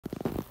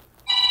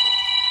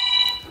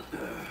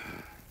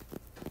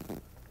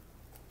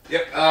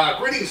Yep.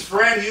 Greetings,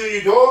 friend. You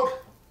and your dog?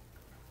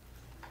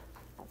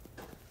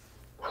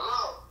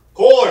 Hello.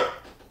 Caller.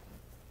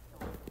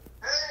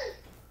 Hey.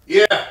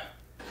 Yeah.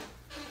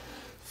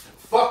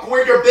 Fuck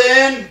where you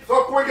been.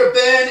 Fuck where you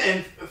been,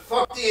 and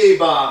fuck the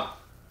A-bomb.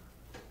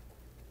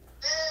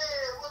 Hey,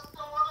 what's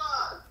going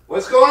on?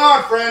 What's going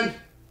on, friend?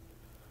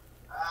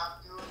 I'm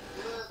doing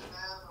good,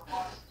 man. I've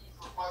watched you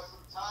for quite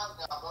some time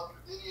now. I love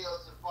your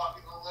videos. They're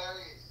fucking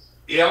hilarious.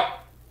 Yep.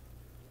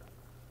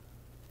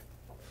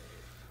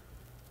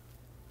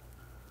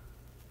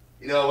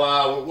 You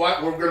know,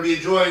 we're going to be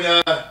enjoying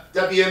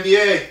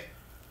WNBA.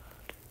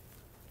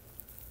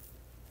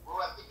 What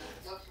do I think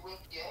of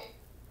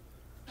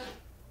WNBA?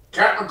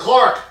 Captain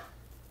Clark.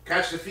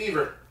 Catch the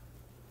fever.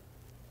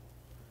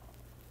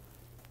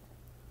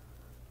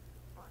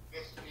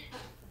 Yes, me.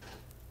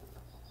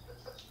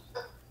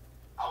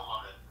 I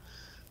love it.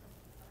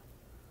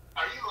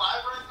 Are you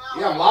live right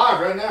now? Yeah, I'm live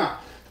right now.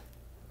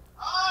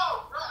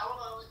 Oh, right. Hold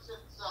on. Let me check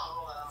this out.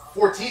 Hold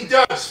on. 14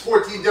 dubs.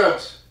 14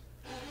 dubs.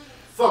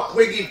 Fuck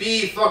Wiggy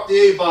B. Fuck the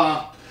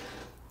A-bomb.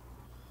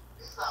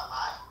 It's not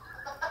live.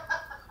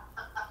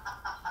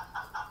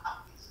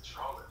 He's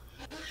trolling.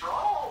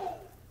 Trolls.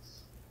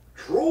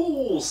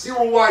 Trolls.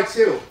 Steeleworldwide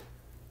 2.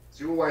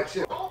 Steeleworldwide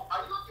 2. Oh,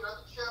 are you looking at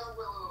the channel?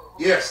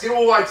 Yeah,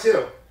 Steeleworldwide 2. I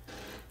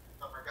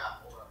forgot.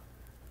 Hold on.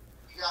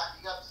 You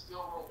got the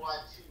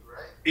Steeleworldwide 2,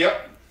 right?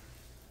 Yep.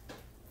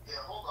 Yeah,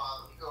 hold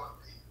on. Let me go.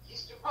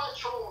 He's probably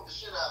trolling the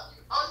shit out of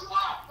you. Oh, you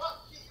are? Fuck,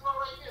 shit, you are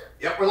right here.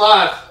 Yep, we're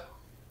live.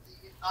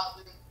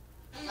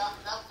 You got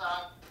me that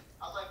time.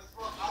 I was like,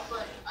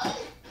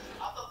 hey,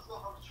 I thought this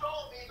was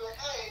trolling me, but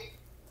hey.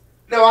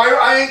 No,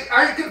 I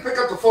ain't gonna pick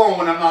up the phone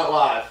when I'm not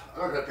live. I'm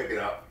not gonna pick it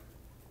up.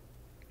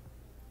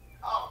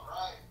 All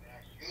right,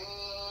 man.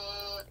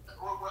 Good. I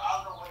don't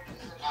know what you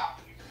said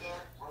after you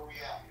there. Where we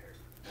at here?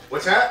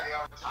 What's that? 3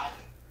 hour time.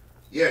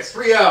 Yeah, it's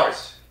 3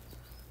 hours.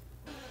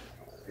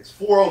 It's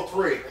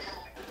 4:03.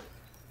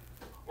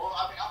 Well,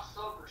 I mean, I'm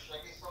sober. Should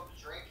I get something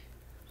to drink?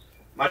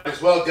 Might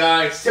as well,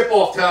 guys.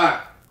 Tip-off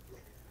time.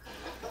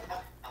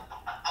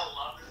 I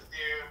love this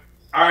dude.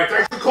 All right,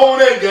 thanks for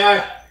calling in,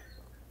 guy.